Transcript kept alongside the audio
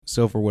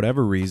So for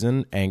whatever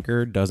reason,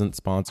 Anchor doesn't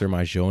sponsor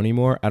my show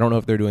anymore. I don't know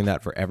if they're doing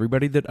that for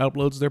everybody that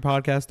uploads their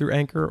podcast through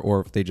Anchor or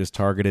if they just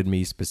targeted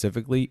me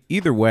specifically.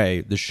 Either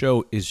way, the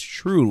show is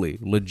truly,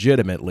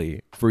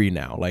 legitimately free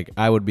now. Like,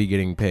 I would be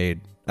getting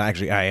paid.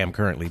 Actually, I am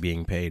currently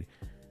being paid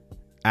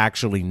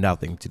actually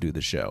nothing to do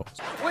the show.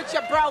 With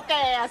your broke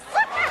ass.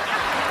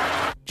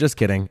 Just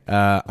kidding.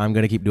 I'm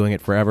going to keep doing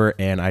it forever,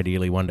 and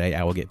ideally one day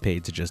I will get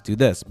paid to just do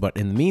this. But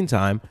in the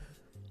meantime,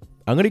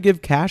 I'm going to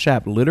give Cash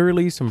App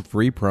literally some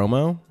free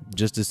promo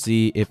just to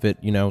see if it,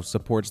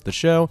 supports the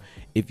show.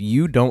 If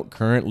you don't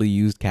currently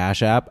use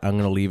Cash App, I'm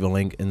going to leave a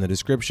link in the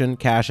description.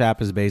 Cash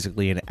App is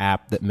basically an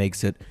app that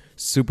makes it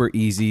super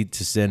easy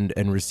to send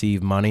and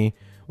receive money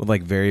with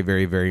like very,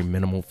 very, very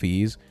minimal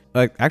fees.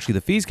 Like, actually,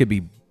 the fees could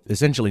be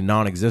essentially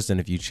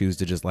non-existent if you choose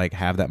to just like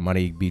have that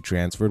money be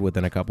transferred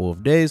within a couple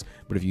of days.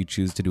 But if you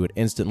choose to do it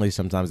instantly,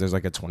 sometimes there's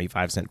like a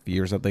 25-cent fee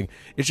or something.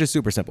 It's just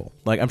super simple.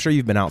 Like, I'm sure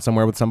you've been out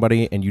somewhere with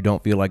somebody and you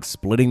don't feel like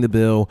splitting the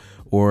bill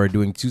or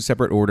doing two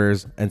separate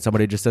orders, and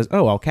somebody just says,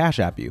 oh, I'll Cash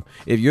App you.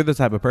 If you're the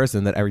type of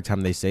person that every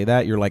time they say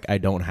that, you're like, I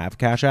don't have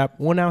Cash App.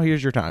 Well, now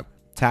here's your time.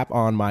 Tap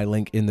on my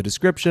link in the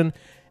description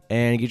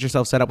and get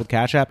yourself set up with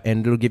Cash App,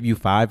 and it'll give you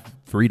 $5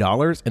 free,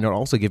 and it'll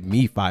also give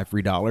me $5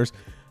 free.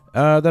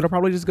 That'll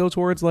probably just go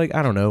towards like,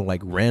 I don't know, like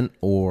rent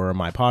or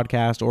my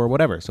podcast or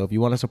whatever. So if you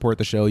want to support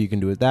the show, you can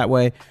do it that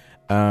way.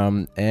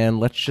 And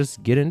let's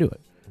just get into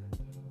it.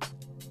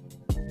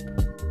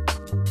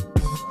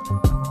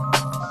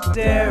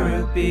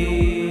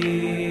 Therapy.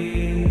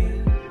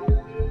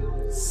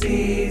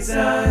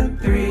 Season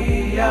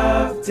 3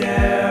 of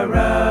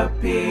Therapy.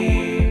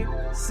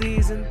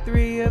 Season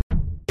 3 of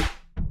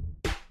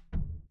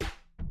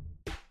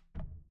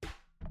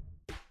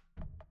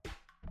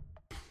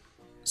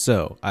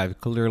So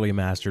I've clearly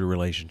mastered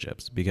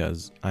relationships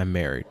because I'm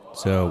married.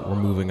 So we're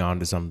moving on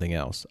to something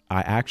else. I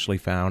actually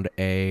found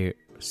a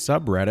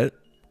subreddit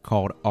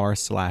called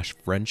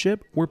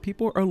r/friendship where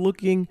people are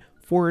looking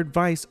for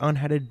advice on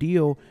how to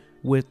deal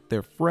with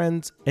their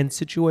friends and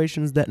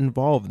situations that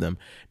involve them.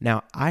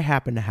 Now, I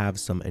happen to have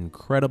some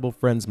incredible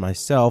friends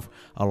myself.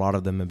 A lot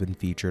of them have been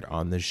featured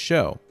on this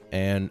show,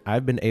 and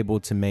I've been able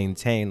to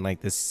maintain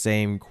like the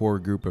same core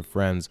group of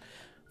friends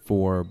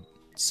for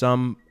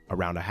some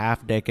around a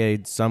half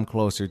decade, some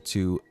closer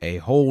to a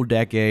whole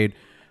decade.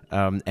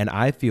 And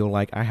I feel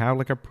like I have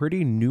like a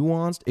pretty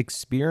nuanced,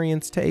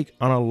 experienced take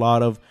on a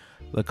lot of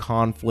the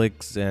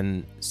conflicts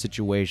and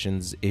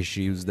situations,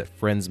 issues that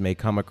friends may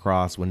come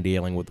across when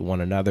dealing with one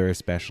another,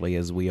 especially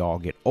as we all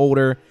get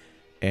older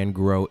and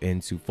grow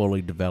into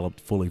fully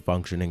developed, fully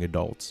functioning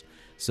adults.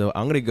 So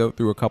I'm going to go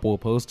through a couple of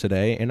posts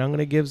today, and I'm going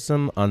to give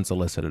some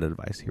unsolicited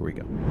advice. Here we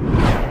go.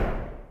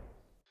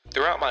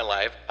 Throughout my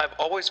life, I've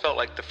always felt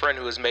like the friend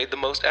who has made the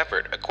most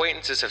effort.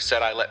 Acquaintances have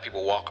said I let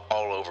people walk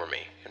all over me,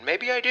 and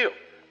maybe I do.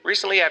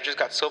 Recently, I've just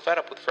got so fed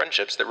up with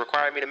friendships that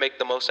require me to make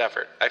the most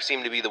effort. I've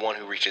seemed to be the one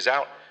who reaches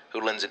out, who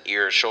lends an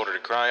ear or shoulder to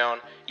cry on,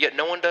 yet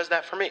no one does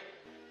that for me.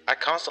 I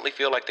constantly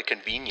feel like the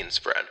convenience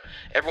friend.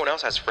 Everyone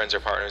else has friends or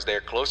partners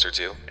they're closer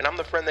to, and I'm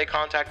the friend they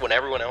contact when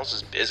everyone else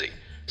is busy.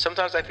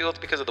 Sometimes I feel it's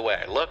because of the way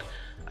I look.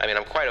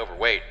 I'm quite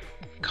overweight,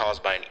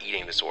 caused by an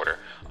eating disorder.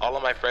 All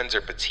of my friends are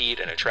petite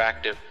and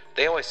attractive.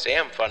 They always say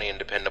I'm funny and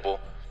dependable,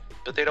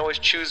 but they'd always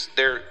choose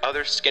their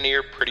other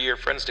skinnier, prettier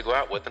friends to go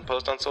out with and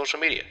post on social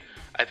media.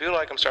 I feel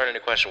like I'm starting to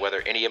question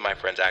whether any of my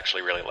friends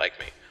actually really like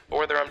me, or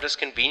whether I'm just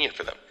convenient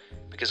for them,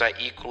 because I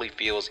equally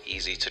feel as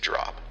easy to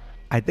drop.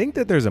 I think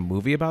that there's a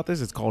movie about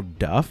this. It's called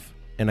Duff,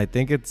 and I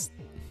think it's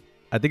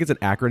an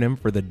acronym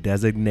for the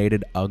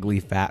designated ugly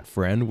fat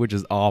friend, which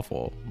is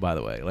awful, by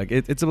the way. Like,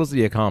 it's supposed to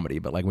be a comedy,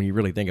 but like when you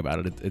really think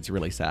about it, it's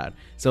really sad.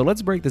 So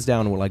let's break this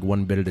down like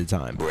one bit at a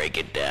time. Break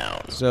it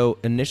down. So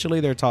initially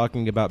they're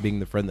talking about being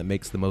the friend that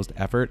makes the most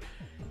effort,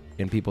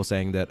 and people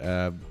saying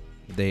that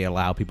they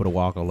allow people to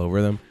walk all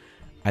over them.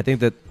 I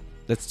think that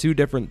that's two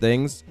different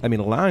things.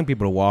 Allowing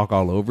people to walk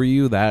all over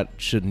you, that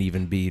shouldn't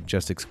even be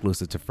just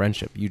exclusive to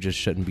friendship. You just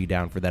shouldn't be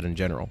down for that in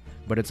general.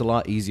 But it's a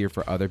lot easier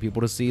for other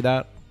people to see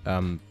that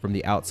from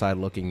the outside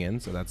looking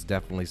in. So that's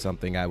definitely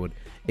something I would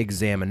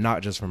examine,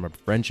 not just from a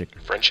friendship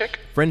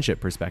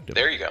perspective.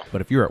 There you go.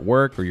 But if you're at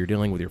work or you're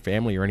dealing with your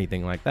family or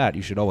anything like that,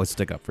 you should always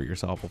stick up for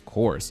yourself, of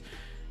course.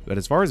 But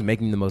as far as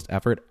making the most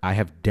effort, I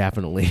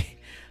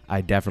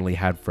definitely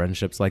had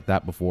friendships like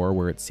that before,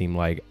 where it seemed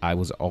like I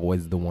was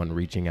always the one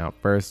reaching out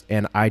first.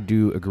 And I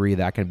do agree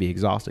that can be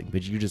exhausting,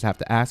 but you just have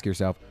to ask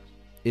yourself,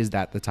 is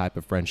that the type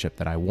of friendship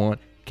that I want?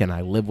 Can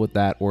I live with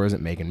that? Or is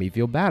it making me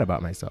feel bad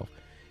about myself?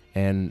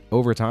 And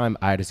over time,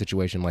 I had a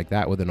situation like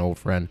that with an old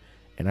friend,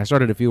 and I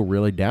started to feel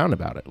really down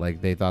about it.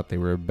 Like they thought they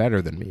were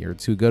better than me or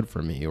too good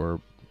for me,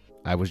 or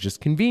I was just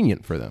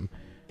convenient for them.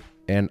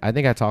 And I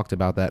think I talked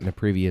about that in a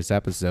previous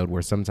episode,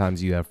 where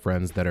sometimes you have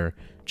friends that are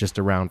just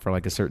around for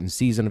like a certain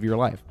season of your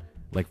life,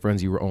 like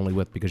friends you were only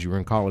with because you were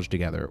in college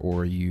together,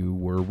 or you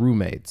were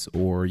roommates,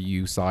 or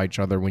you saw each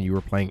other when you were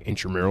playing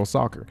intramural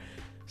soccer.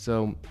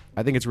 So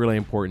I think it's really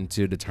important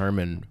to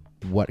determine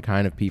what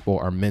kind of people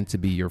are meant to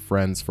be your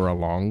friends for a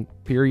long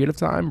period of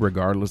time,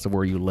 regardless of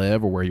where you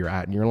live or where you're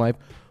at in your life,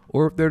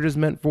 or if they're just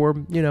meant for,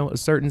 a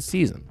certain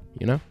season,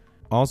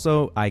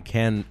 Also, I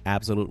can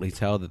absolutely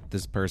tell that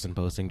this person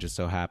posting just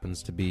so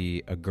happens to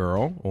be a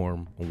girl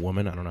or a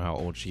woman. I don't know how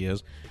old she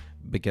is,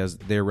 because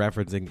they're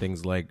referencing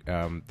things like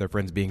their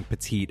friends being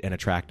petite and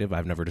attractive.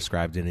 I've never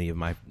described any of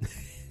my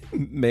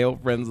male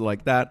friends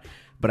like that,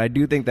 but I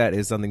do think that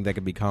is something that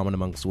could be common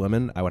amongst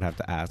women. I would have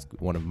to ask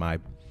one of my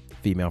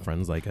female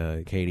friends like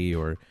Katie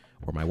or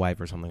my wife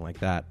or something like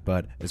that.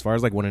 But as far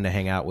as like wanting to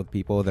hang out with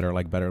people that are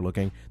like better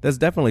looking, that's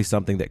definitely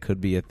something that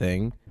could be a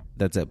thing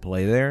that's at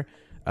play there.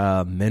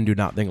 Men do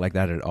not think like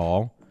that at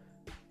all.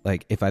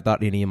 Like, if I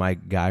thought any of my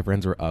guy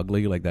friends were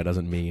ugly, like, that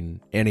doesn't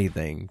mean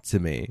anything to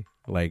me.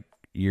 Like,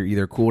 you're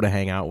either cool to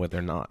hang out with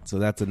or not. So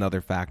that's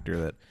another factor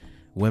that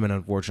women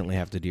unfortunately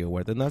have to deal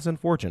with, and that's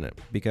unfortunate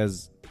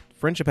because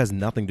friendship has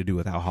nothing to do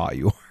with how hot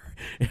you are.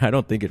 I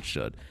don't think it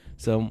should.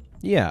 So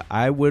yeah,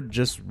 I would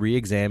just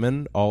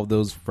re-examine all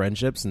those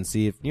friendships and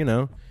see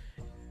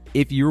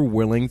if you're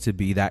willing to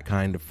be that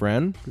kind of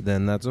friend,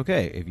 then that's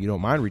okay. If you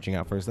don't mind reaching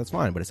out first, that's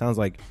fine. But it sounds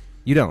like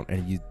you don't,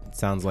 and it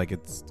sounds like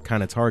it's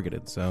kind of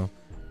targeted. So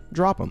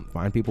drop them.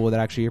 Find people that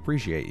actually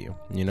appreciate you,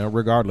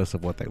 regardless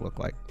of what they look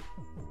like.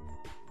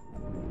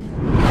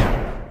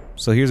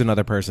 So here's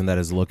another person that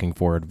is looking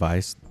for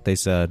advice. They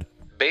said,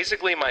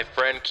 basically, my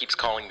friend keeps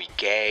calling me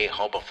gay,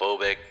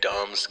 homophobic,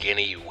 dumb,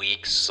 skinny,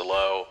 weak,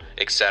 slow,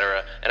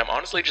 etc. And I'm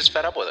honestly just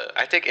fed up with it.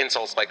 I take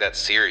insults like that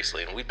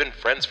seriously, and we've been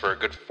friends for a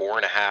good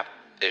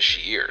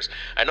 4.5-ish years.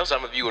 I know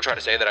some of you will try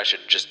to say that I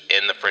should just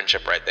end the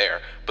friendship right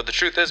there, but the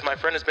truth is my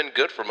friend has been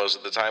good for most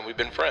of the time we've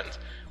been friends.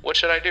 What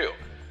should I do?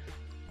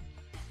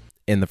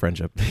 End the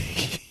friendship.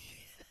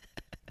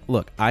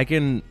 Look, I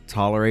can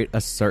tolerate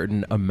a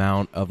certain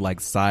amount of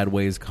like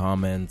sideways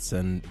comments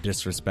and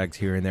disrespect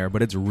here and there,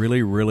 but it's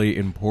really, really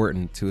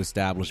important to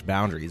establish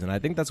boundaries. And I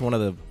think that's one of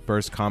the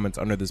first comments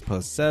under this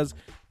post says,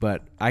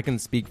 but I can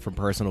speak from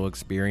personal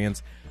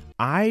experience.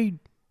 I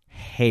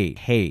hate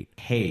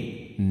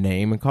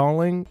name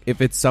calling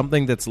if it's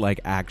something that's like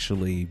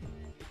actually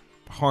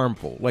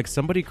harmful. Like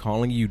somebody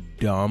calling you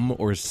dumb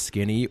or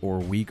skinny or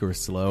weak or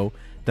slow,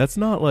 that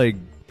sounds like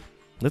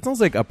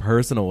a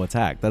personal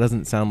attack. That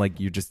doesn't sound like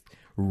you're just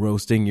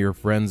roasting your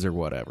friends or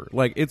whatever.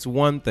 Like, it's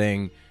one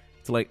thing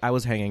to, like, I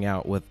was hanging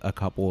out with a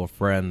couple of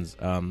friends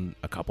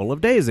a couple of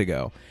days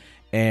ago,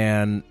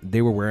 and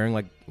they were wearing,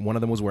 like, one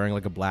of them was wearing,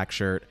 like, a black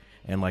shirt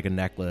and, like, a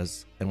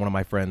necklace, and one of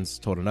my friends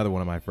told another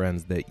one of my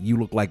friends that you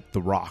look like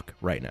The Rock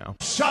right now.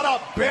 Shut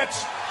up,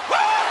 bitch!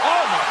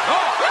 Oh, my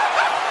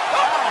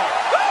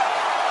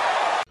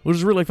God! Which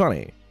is really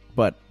funny,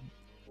 but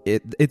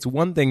it's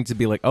one thing to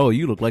be like, oh,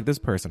 you look like this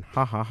person,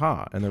 ha ha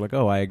ha, and they're like,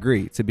 oh, I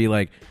agree. To be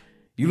like,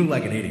 you look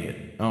like an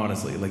idiot,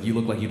 honestly. Like, you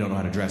look like you don't know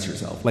how to dress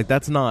yourself. Like,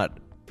 that's not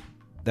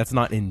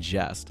in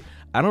jest.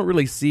 I don't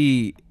really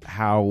see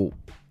how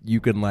you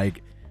can,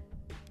 like,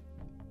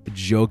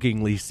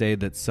 jokingly say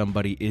that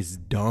somebody is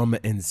dumb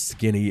and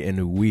skinny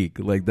and weak.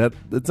 Like, that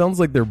sounds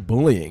like they're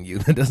bullying you.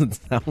 That doesn't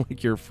sound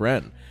like your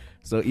friend.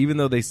 So even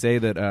though they say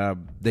that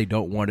they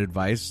don't want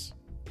advice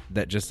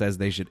that just says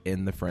they should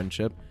end the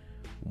friendship,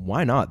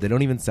 why not? They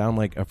don't even sound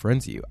like a friend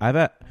to you.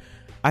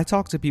 I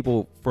talk to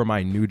people for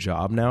my new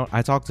job now.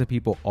 I talk to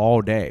people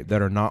all day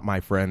that are not my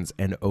friends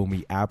and owe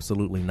me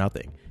absolutely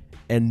nothing.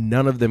 And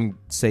none of them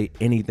say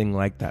anything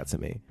like that to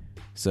me.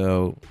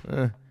 So,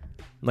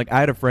 like, I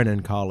had a friend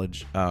in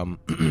college,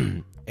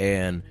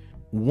 and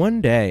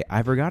one day,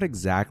 I forgot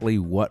exactly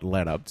what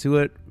led up to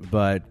it,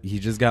 but he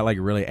just got, like,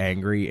 really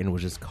angry and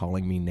was just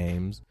calling me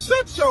names.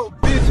 Shut your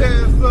bitch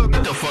ass up!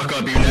 Shut the fuck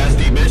up, you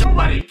nasty bitch!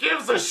 Nobody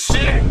gives a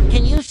shit!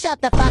 Can you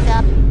shut the fuck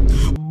up?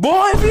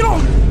 Boy, if you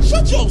don't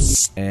shut your...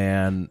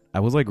 And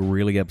I was, like,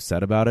 really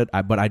upset about it,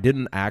 but I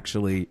didn't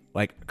actually,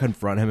 like,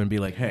 confront him and be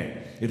like,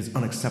 hey, it is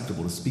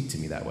unacceptable to speak to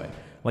me that way.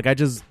 Like, I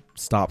just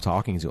stopped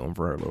talking to him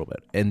for a little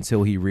bit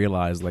until he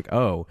realized, like,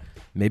 oh,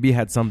 maybe it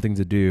had something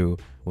to do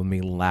with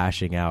me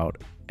lashing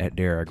out at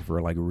Derek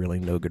for, like, really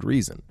no good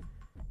reason.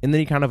 And then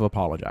he kind of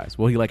apologized.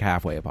 Well, he, like,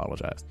 halfway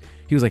apologized.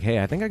 He was like, hey,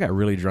 I think I got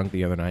really drunk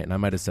the other night, and I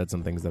might have said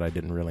some things that I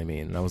didn't really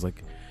mean. And I was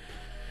like,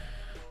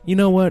 you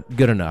know what?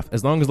 Good enough.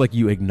 As long as, like,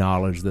 you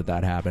acknowledge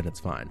that happened, it's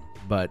fine.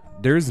 But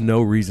there's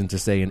no reason to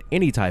say in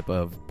any type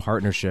of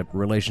partnership,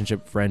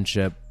 relationship,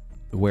 friendship,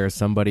 where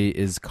somebody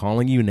is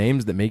calling you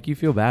names that make you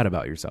feel bad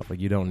about yourself.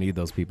 Like, you don't need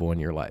those people in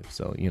your life.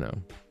 So,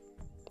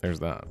 there's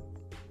that.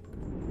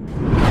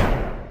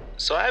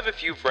 So I have a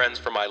few friends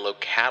from my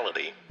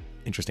locality.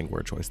 Interesting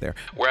word choice there.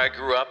 Where I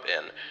grew up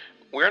in.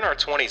 We're in our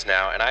 20s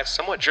now, and I've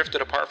somewhat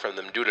drifted apart from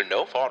them due to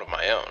no fault of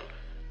my own.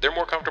 They're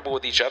more comfortable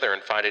with each other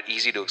and find it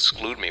easy to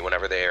exclude me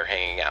whenever they are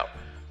hanging out.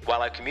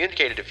 While I've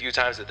communicated a few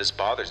times that this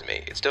bothers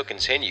me, it still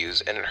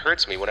continues, and it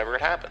hurts me whenever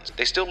it happens.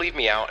 They still leave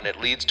me out, and it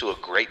leads to a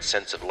great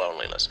sense of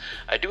loneliness.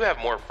 I do have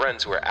more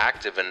friends who are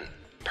active and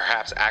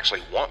perhaps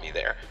actually want me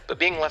there, but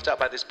being left out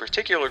by this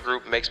particular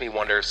group makes me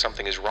wonder if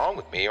something is wrong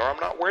with me or I'm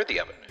not worthy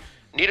of it.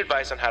 Need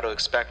advice on how to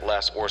expect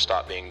less or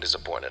stop being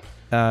disappointed.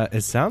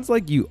 It sounds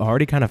like you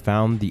already kind of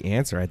found the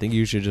answer. I think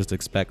you should just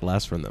expect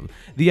less from them.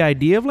 The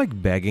idea of,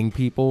 like, begging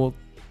people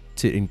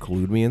to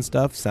include me and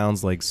stuff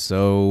sounds like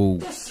so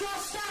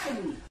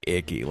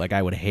icky. Like,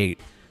 I would hate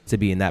to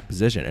be in that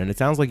position. And it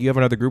sounds like you have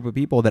another group of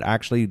people that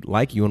actually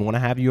like you and want to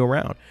have you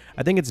around.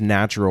 I think it's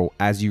natural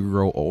as you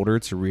grow older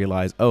to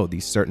realize, oh,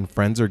 these certain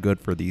friends are good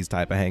for these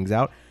type of hangs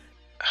out.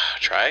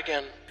 Try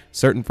again.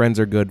 Certain friends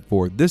are good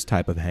for this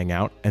type of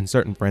hangout, and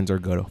certain friends are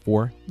good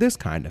for this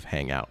kind of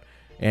hangout.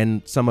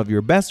 And some of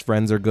your best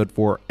friends are good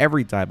for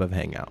every type of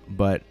hangout.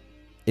 But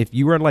if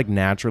you are like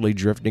naturally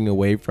drifting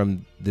away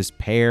from this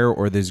pair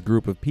or this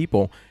group of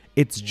people,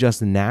 it's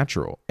just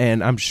natural.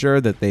 And I'm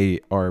sure that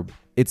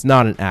it's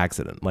not an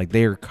accident. Like,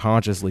 they are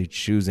consciously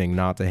choosing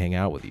not to hang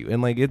out with you.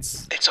 And like,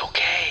 it's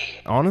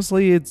okay.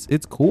 Honestly,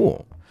 it's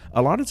cool.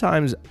 A lot of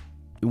times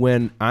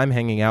when I'm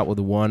hanging out with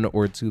one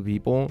or two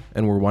people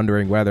and we're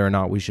wondering whether or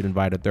not we should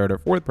invite a third or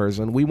fourth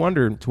person, we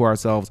wonder to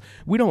ourselves,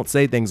 we don't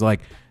say things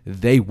like,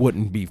 they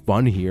wouldn't be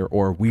fun here,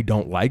 or we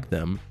don't like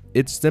them.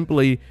 It's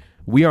simply,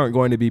 we aren't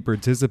going to be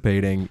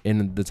participating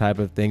in the type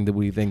of thing that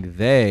we think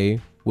they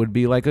would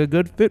be like a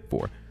good fit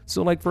for.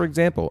 So like, for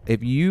example,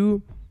 if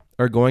you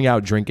are going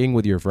out drinking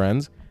with your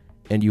friends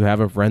and you have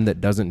a friend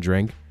that doesn't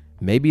drink,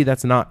 maybe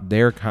that's not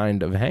their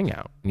kind of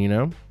hangout, you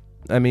know?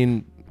 I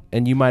mean,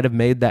 and you might have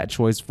made that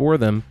choice for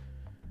them.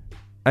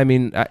 I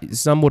mean,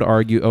 some would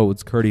argue, oh,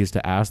 it's courteous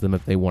to ask them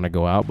if they want to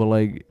go out, but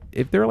like,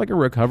 if they're like a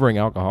recovering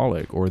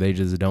alcoholic or they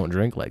just don't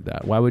drink like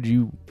that, why would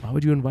you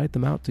invite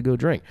them out to go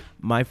drink?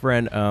 My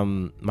friend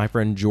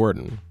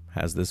Jordan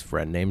has this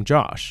friend named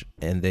Josh,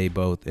 and they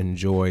both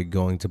enjoy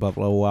going to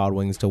Buffalo Wild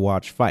Wings to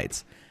watch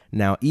fights.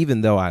 Now,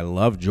 even though I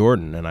love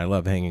Jordan and I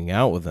love hanging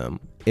out with him,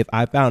 if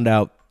I found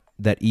out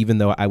that even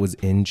though I was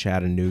in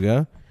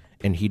Chattanooga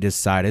and he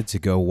decided to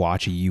go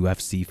watch a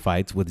UFC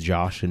fight with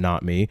Josh and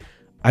not me,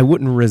 I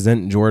wouldn't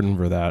resent Jordan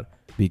for that,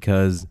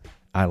 because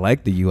I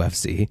like the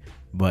UFC,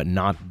 but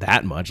not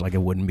that much. Like,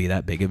 it wouldn't be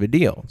that big of a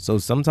deal. So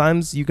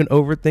sometimes you can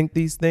overthink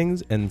these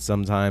things, and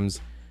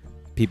sometimes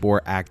people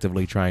are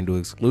actively trying to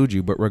exclude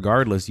you. But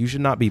regardless, you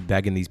should not be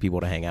begging these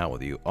people to hang out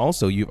with you.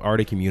 Also, you've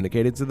already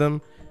communicated to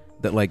them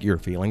that like your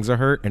feelings are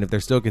hurt, and if they're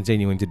still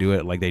continuing to do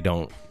it, like they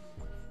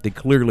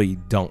clearly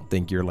don't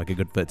think you're like a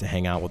good fit to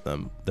hang out with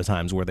them the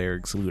times where they're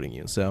excluding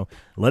you. So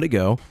let it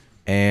go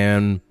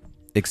and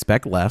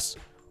expect less,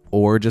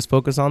 or just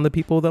focus on the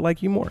people that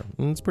like you more.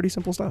 And it's pretty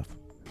simple stuff.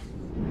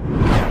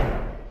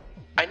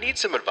 I need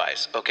some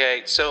advice,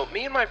 okay? So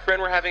me and my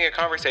friend were having a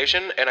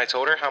conversation, and I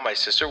told her how my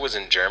sister was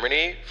in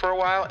Germany for a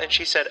while, and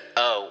she said,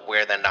 oh,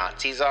 where the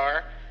Nazis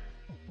are?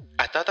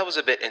 I thought that was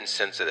a bit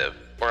insensitive,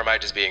 or am I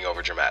just being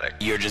overdramatic?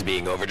 You're just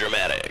being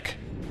overdramatic.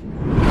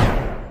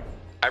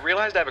 I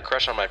realized I have a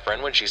crush on my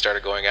friend when she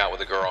started going out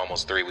with a girl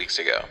almost 3 weeks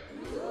ago.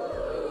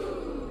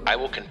 I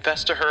will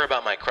confess to her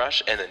about my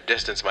crush and then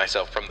distance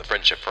myself from the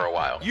friendship for a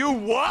while. You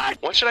what?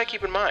 What should I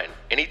keep in mind?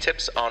 Any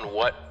tips on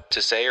what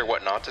to say or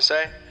what not to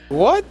say?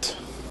 What?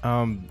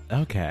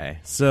 Okay.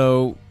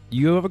 So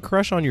you have a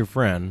crush on your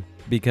friend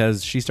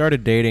because she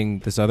started dating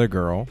this other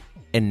girl,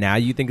 and now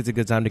you think it's a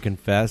good time to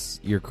confess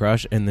your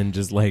crush and then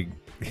just like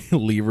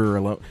leave her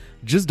alone.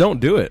 Just don't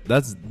do it.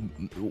 That's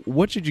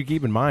what should you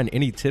keep in mind.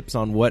 Any tips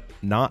on what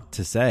not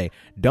to say?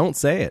 Don't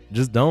say it.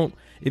 Just don't.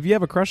 If you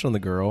have a crush on the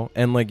girl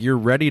and like you're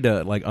ready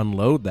to like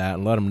unload that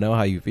and let them know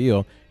how you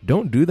feel,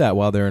 don't do that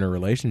while they're in a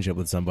relationship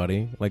with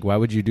somebody. Like, why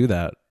would you do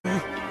that?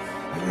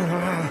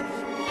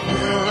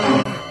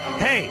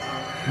 Hey,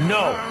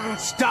 no,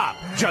 stop.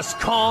 Just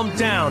calm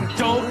down.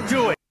 Don't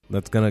do it.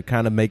 That's going to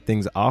kind of make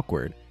things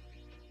awkward.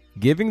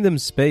 Giving them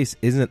space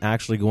isn't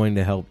actually going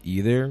to help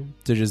either.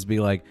 To just be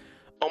like,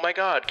 oh my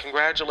god,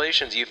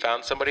 congratulations, you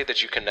found somebody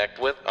that you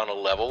connect with on a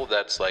level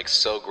that's like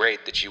so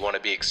great that you want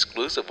to be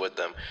exclusive with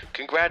them.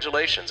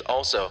 Congratulations.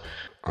 Also,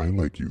 I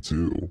like you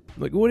too.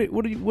 Like, why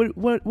would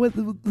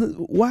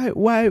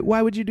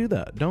you do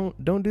that?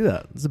 Don't do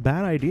that. It's a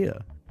bad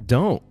idea.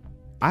 Don't.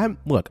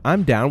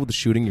 I'm down with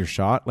shooting your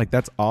shot. Like,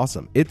 that's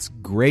awesome. It's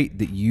great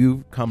that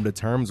you've come to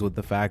terms with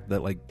the fact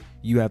that like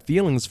you have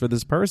feelings for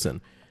this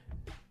person,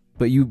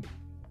 but you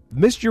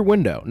missed your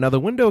window. Now the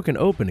window can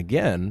open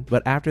again,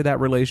 but after that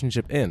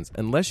relationship ends,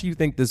 unless you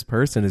think this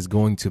person is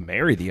going to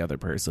marry the other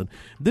person.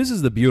 This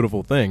is the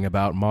beautiful thing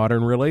about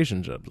modern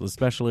relationships,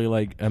 especially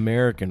like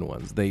American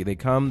ones. They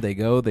come, they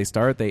go, they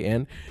start, they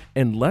end.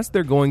 Unless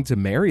they're going to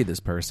marry this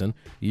person,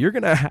 you're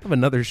going to have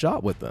another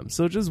shot with them.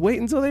 So just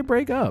wait until they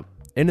break up.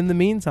 And in the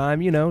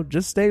meantime,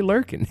 just stay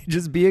lurking.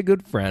 Just be a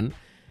good friend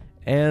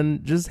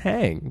and just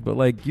hang. But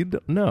like,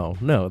 no,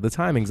 the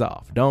timing's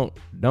off. Don't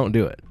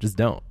do it. Just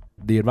don't.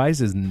 The advice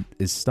is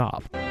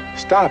stop.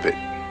 Stop it.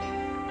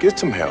 Get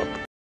some help.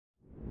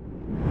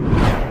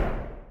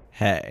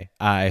 Hey,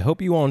 I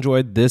hope you all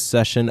enjoyed this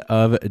session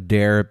of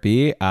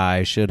Therapy.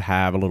 I should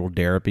have a little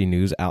Therapy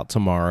news out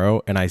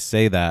tomorrow, and I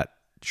say that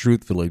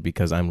truthfully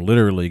because I'm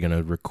literally going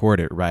to record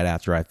it right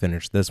after I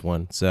finish this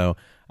one. So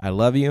I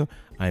love you.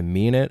 I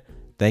mean it.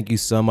 Thank you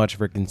so much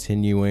for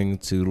continuing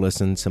to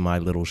listen to my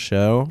little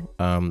show.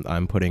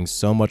 I'm putting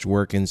so much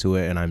work into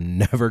it, and I'm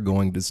never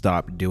going to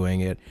stop doing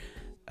it.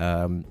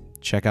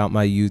 Check out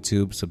my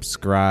YouTube,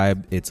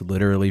 subscribe. It's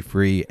literally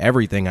free.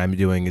 Everything I'm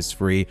doing is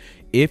free.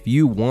 If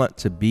you want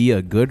to be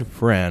a good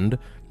friend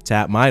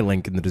tap my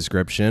link in the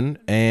description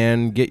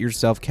and get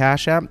yourself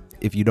Cash App.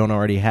 If you don't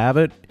already have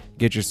it,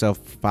 get yourself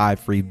 $5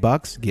 free.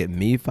 Get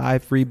me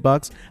 $5 free.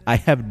 I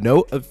have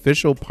no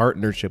official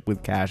partnership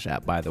with Cash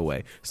App, by the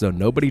way, so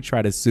nobody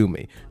try to sue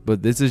me.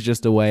 But this is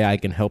just a way I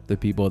can help the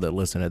people that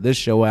listen to this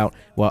show out,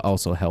 while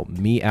also help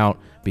me out,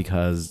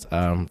 because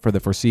for the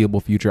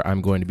foreseeable future,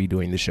 I'm going to be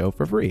doing the show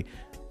for free,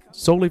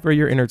 solely for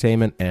your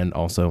entertainment and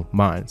also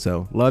mine.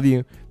 So love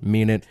you,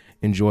 mean it.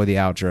 Enjoy the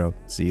outro.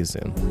 See you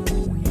soon.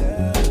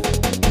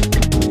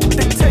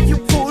 They tell you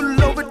pull